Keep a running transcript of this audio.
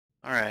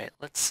Alright,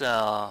 let's play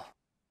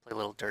a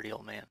little dirty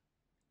old man.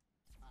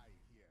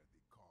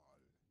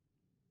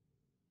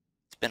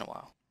 It's been a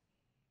while.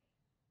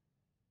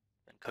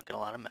 Been cooking a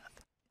lot of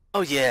meth.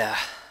 Oh yeah,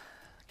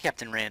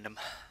 Captain Random.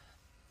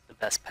 The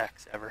best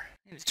packs ever.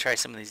 Need to try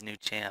some of these new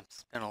champs.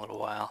 It's been a little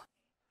while.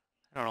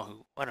 I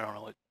don't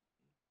know what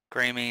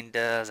Greymane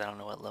does. I don't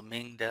know what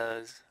Laming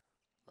does.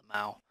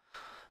 Lamau.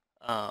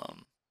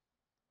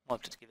 We'll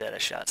have to give that a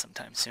shot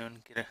sometime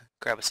soon.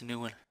 Grab us a new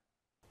one.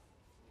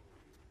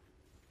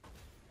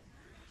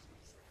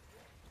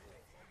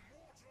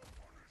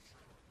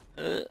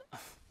 Run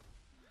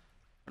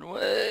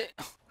away.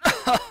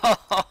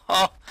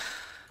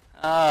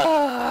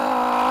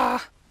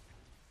 Ah.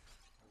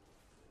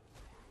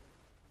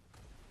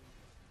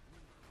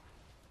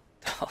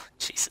 Oh,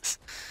 Jesus.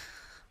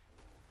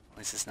 At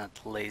least it's not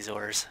the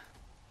lasers.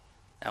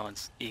 That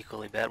one's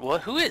equally bad.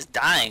 What? Who is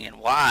dying and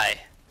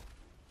why?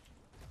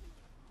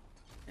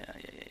 Yeah.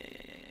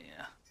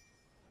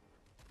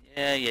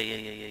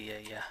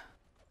 Yeah.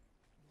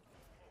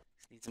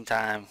 Just need some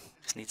time.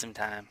 Just need some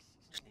time.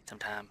 Just need some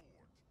time.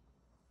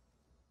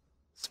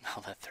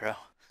 Smell that throw.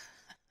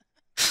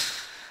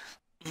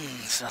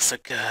 Smells so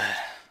good.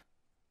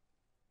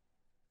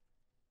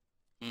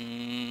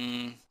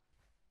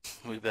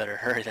 We better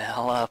hurry the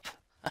hell up.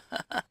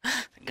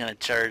 I'm gonna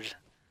charge.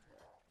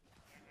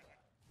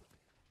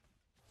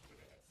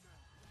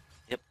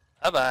 Yep.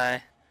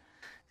 Bye-bye.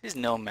 There's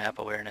no map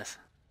awareness.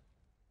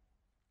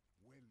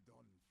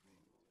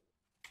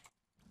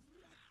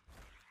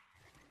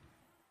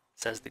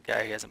 Says the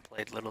guy who hasn't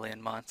played literally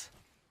in months.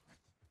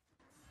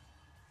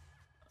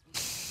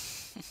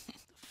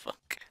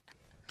 Fuck.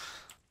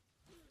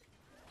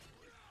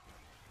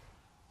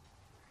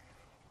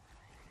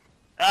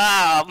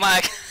 Oh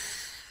my.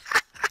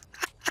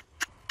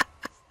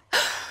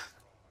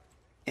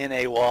 In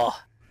a wall.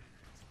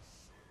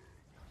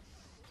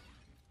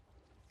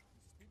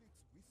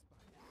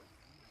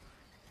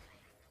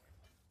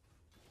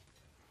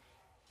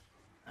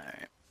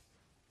 Alright.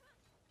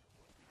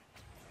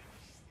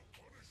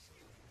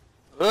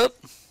 Whoop.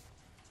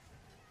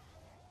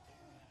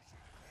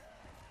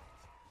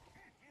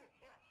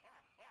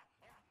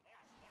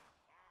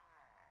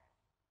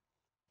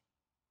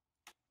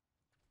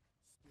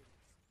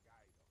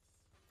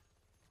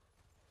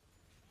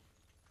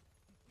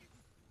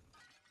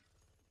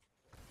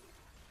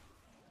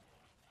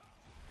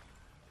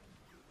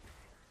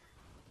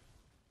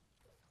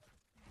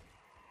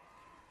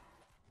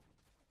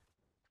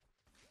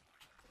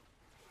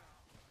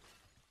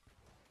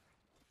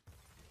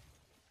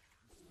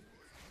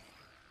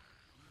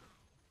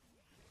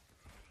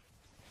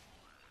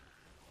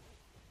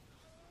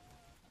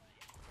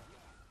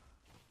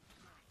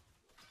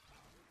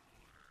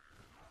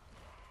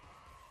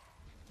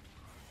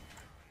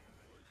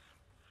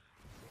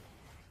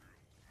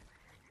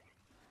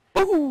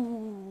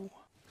 Woo!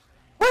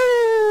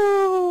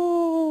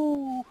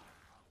 Woo!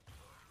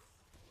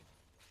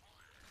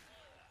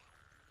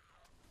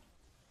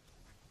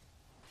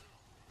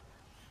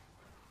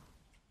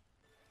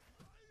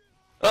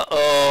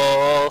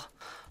 Uh-oh!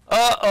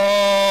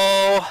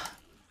 Uh-oh!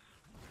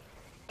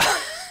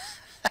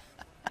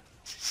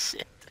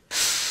 Shit.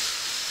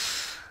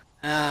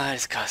 Ah,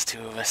 it's cost two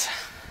of us.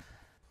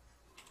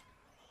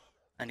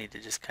 I need to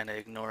just kind of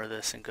ignore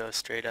this and go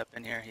straight up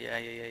in here.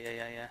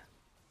 Yeah.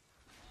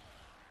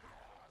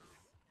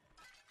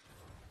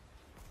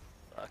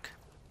 Fuck.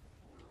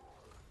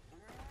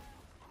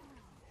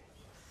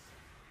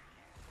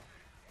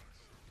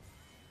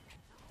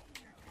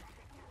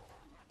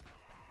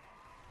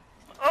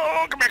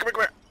 Oh, come here.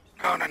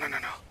 Oh, no.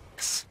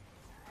 Yes.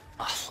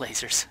 Oh,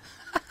 lasers.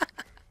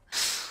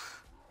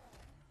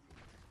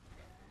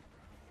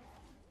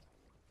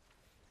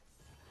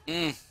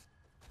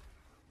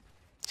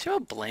 Show a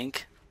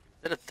blink.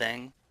 Is that a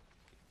thing?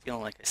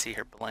 Feeling like I see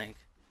her blink.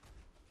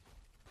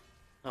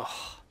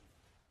 Oh.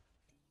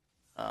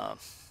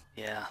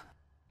 Yeah.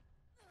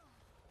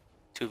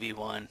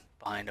 2v1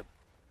 behind a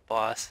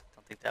boss.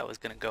 Don't think that was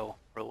gonna go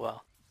real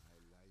well.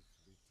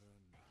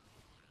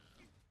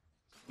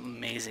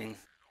 Amazing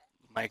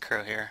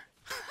micro here.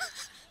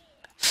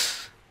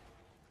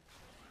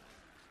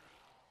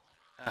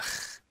 Ugh.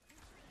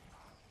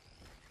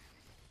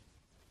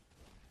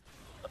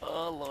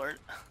 Oh lord.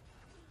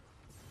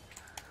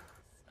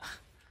 How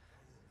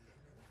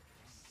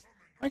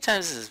many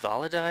times has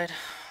Vala died?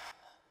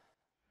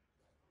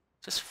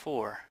 Just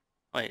 4.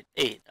 Wait,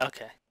 8.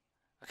 Okay.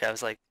 Okay, I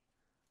was like,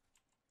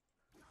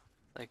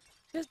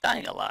 she's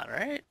dying a lot,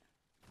 right?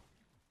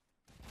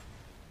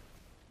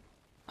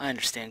 I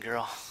understand,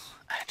 girl.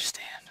 I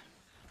understand.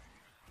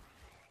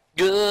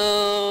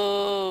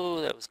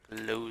 Go! That was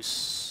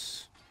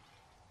close.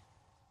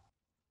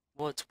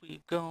 What's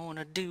we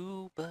gonna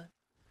do but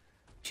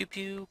pew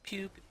pew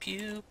pew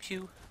pew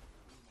pew.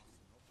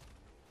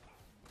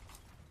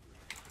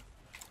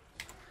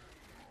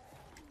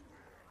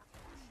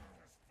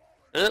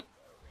 Up.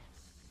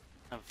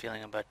 I have a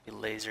feeling I'm about to be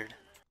lasered.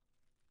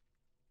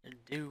 They're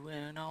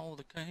doing all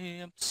the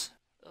camps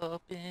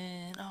up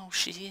in oh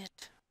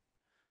shit.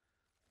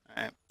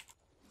 Alright.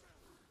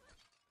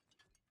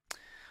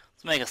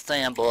 Let's make a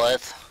stand,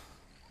 boys.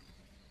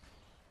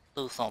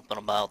 Do something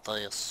about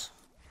this.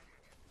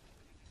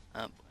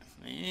 Oh,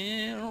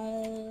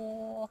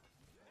 boy.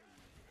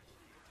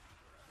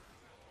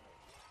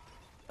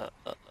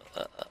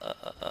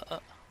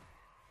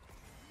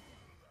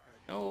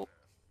 No.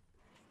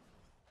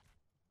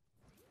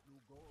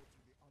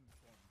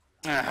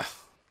 Ah.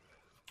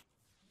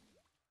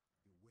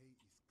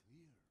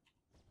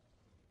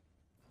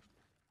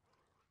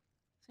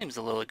 Seems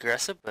a little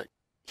aggressive, but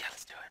yeah,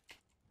 let's do it.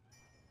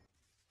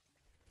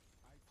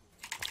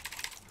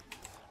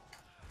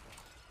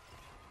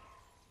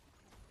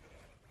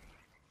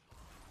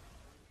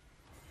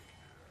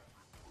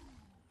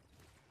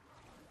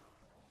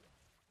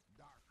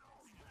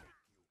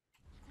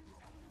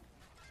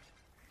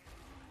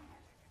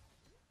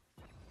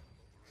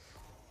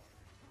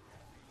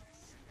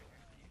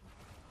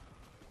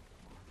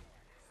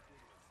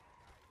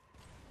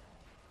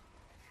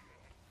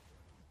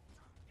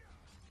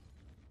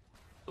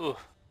 Ooh.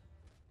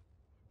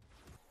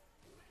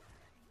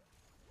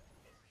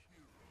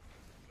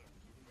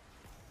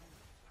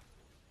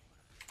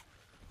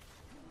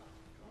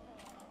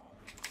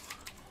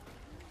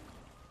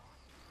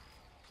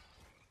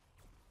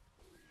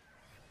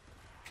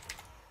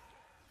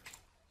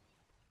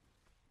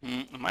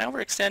 Am I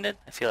overextended?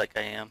 I feel like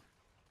I am.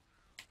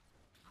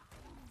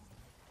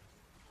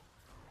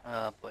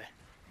 Oh boy.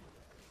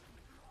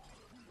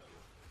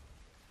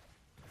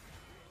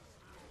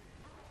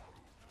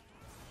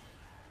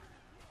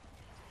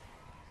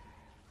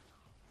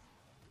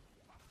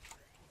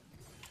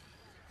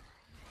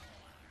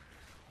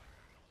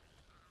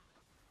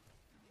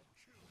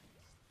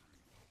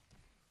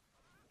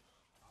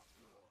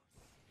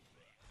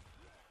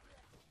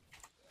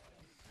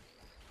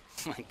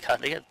 Oh my god,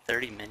 they got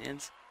 30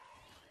 minions?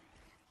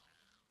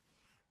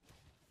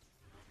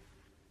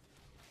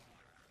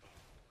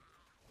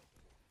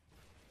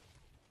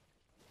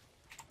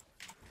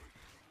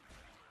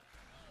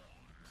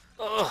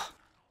 Ugh.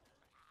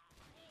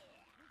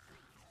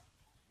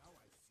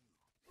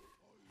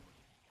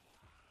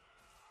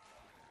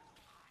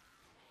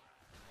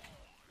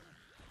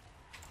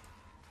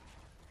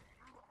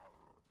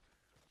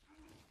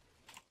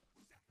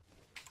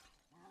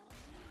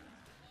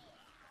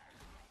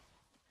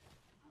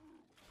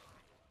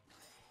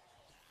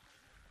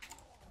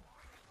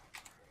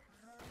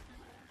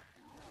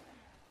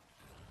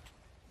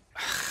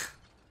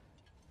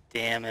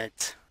 Damn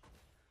it.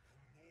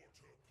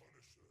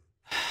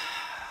 Are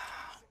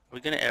we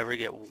gonna ever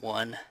get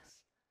one?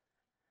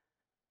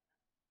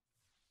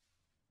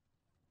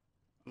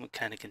 I'm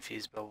kind of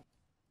confused about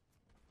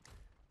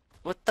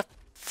what the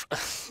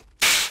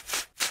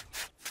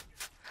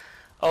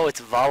Oh,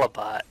 it's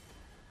Volabot.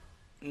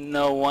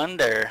 No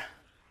wonder.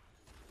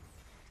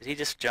 Did he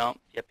just jump?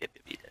 Yep, he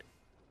did.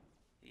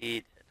 He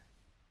did.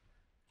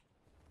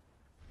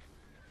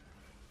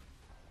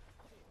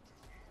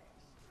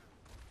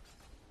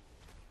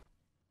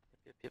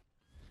 Yep.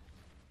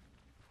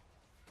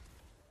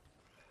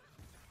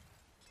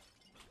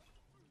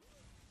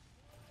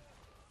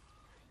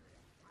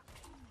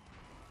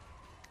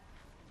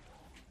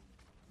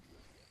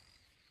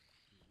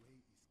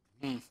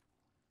 Hmm.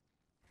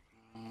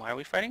 Why are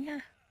we fighting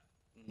here?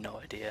 No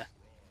idea.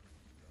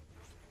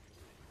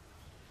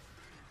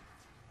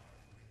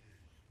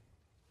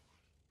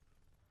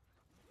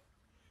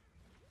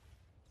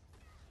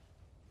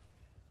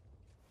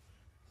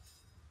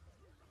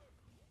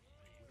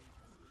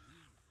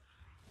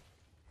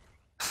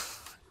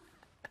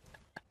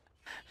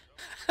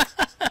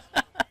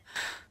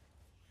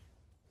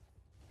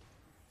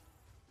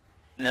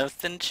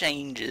 Nothing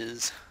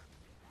changes.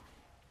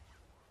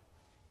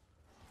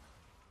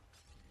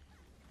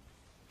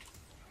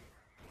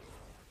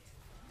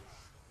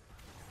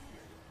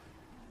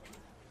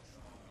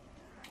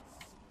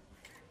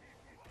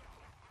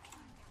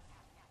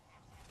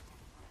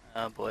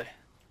 Oh boy.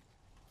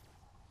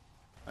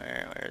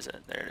 Where is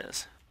it? There it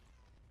is.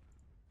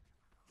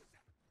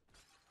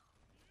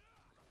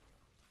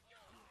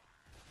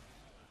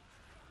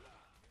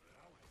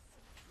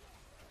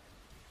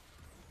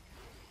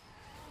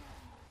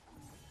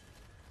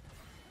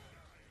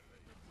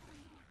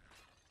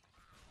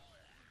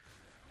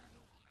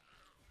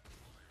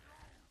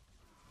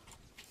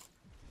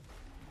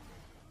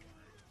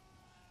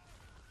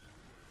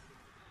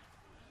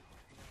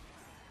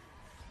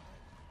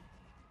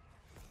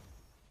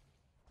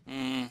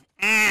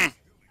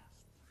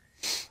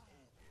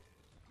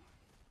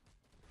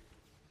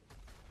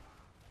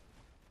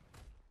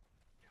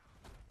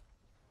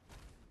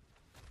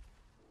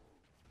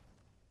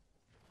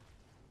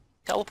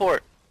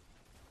 Teleport.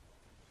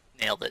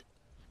 Nailed it.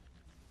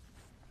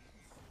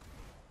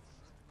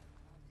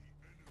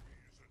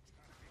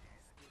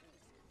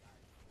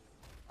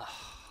 Oh,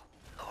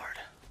 Lord.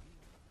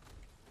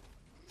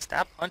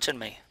 Stop punching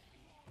me.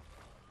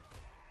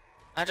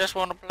 I just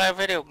want to play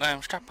video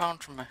games. Stop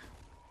punching me.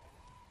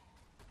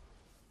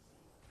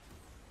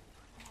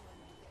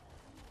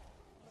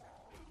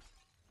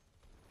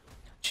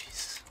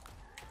 Jesus.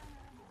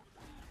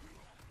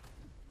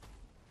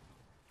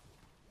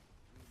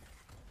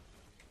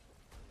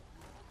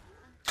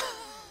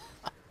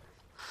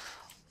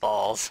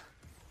 balls.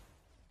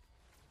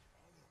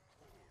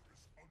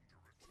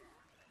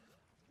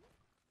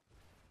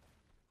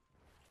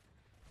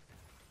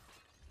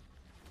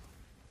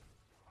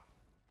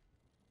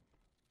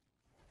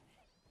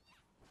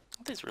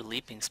 These were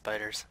leaping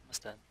spiders.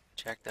 Must have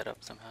jacked that up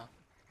somehow.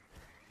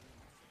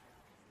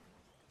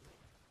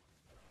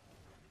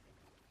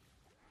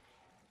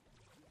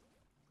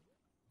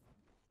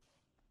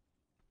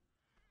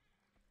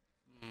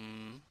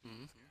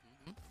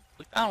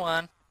 We found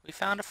one. We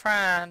found a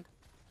friend.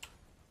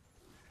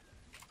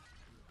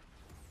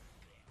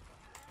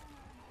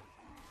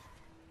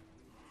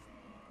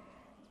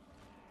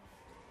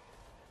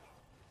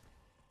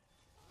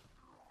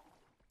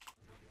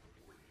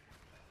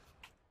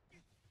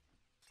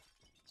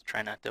 Let's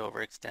try not to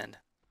overextend.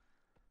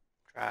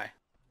 Try.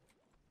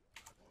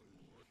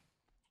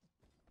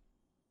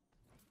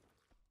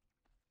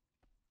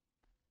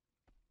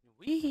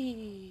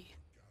 Whee!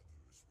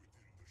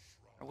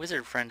 Our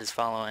wizard friend is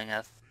following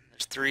us.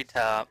 There's 3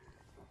 top.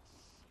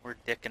 We're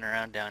dicking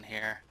around down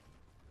here.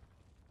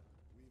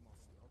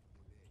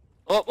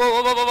 Whoa, whoa,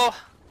 whoa, whoa, whoa, whoa!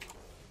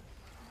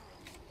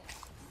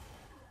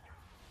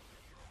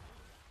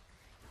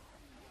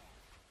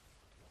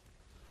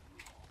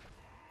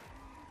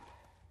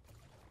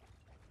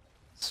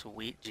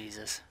 Sweet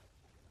Jesus.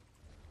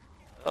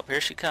 Oh,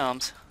 here she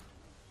comes.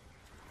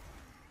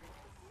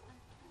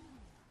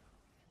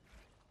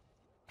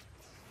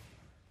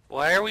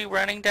 Why are we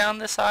running down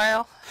this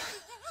aisle?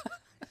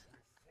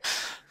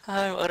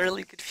 I'm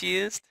utterly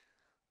confused.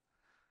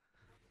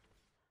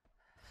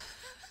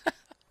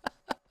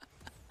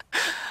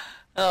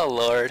 Oh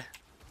Lord.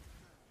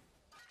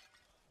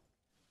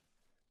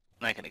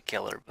 I'm not gonna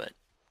kill her, but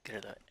get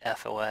her the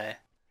F away.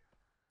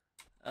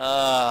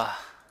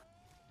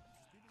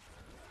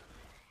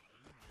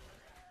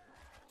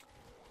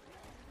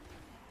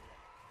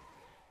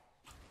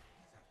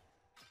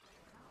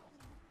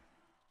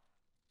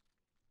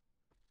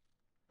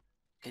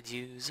 Could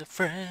use a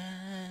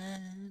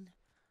friend,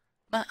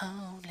 my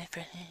only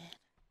friend.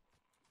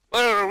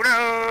 Whoa,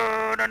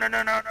 no, no, no,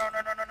 no, no, no,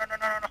 no, no, no, no,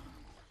 no, no.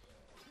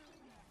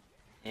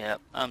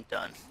 Yep, I'm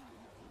done.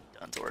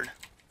 Dunzord.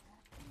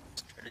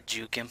 Let's try to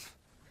juke him.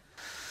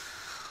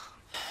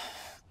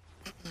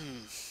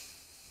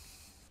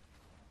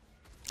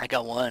 I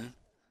got one.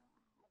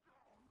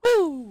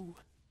 Woo!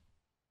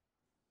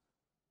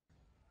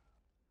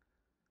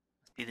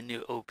 Must be the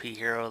new OP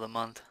hero of the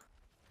month.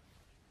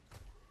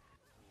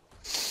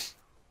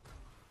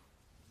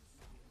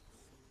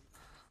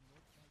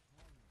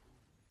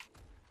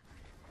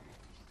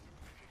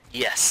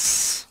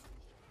 Yes!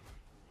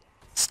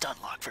 Stun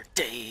lock for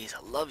days,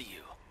 I love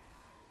you.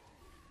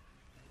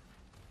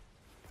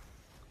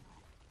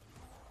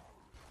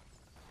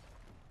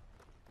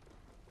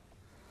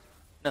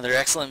 Another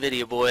excellent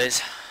video,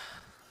 boys.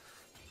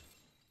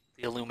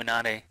 The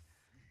Illuminati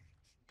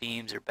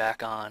beams are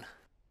back on.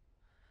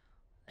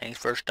 Thanks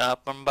for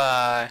stopping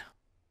by.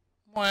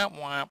 Womp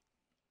womp.